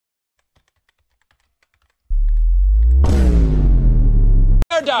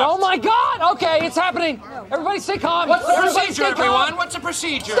duct. Oh my God! Okay, it's happening. Everybody stay calm. What's the Everybody procedure, stay calm. everyone? What's the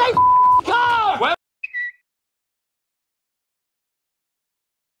procedure? Stay calm! Well,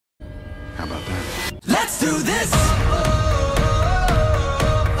 How about that? Let's do this!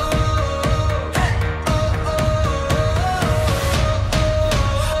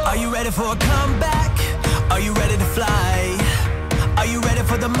 Are you ready for a comeback? Are you ready to fly? Are you ready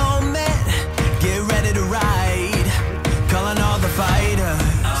for the moment? Get ready to ride. Calling all the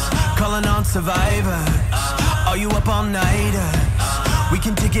fighters, calling on survivors. Are you up all nighters? We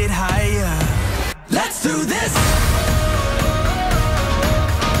can take it higher. Let's do this!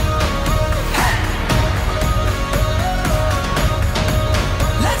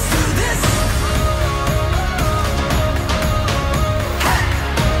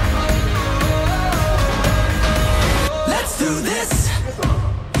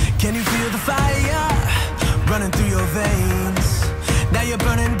 Can you feel the fire running through your veins? Now you're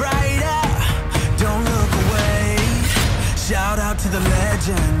burning brighter, don't look away. Shout out to the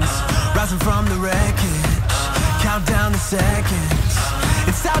legends, rising from the wreckage. Count down the seconds,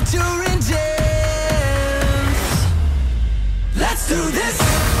 it's out your engines. Let's do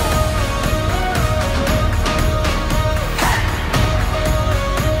this!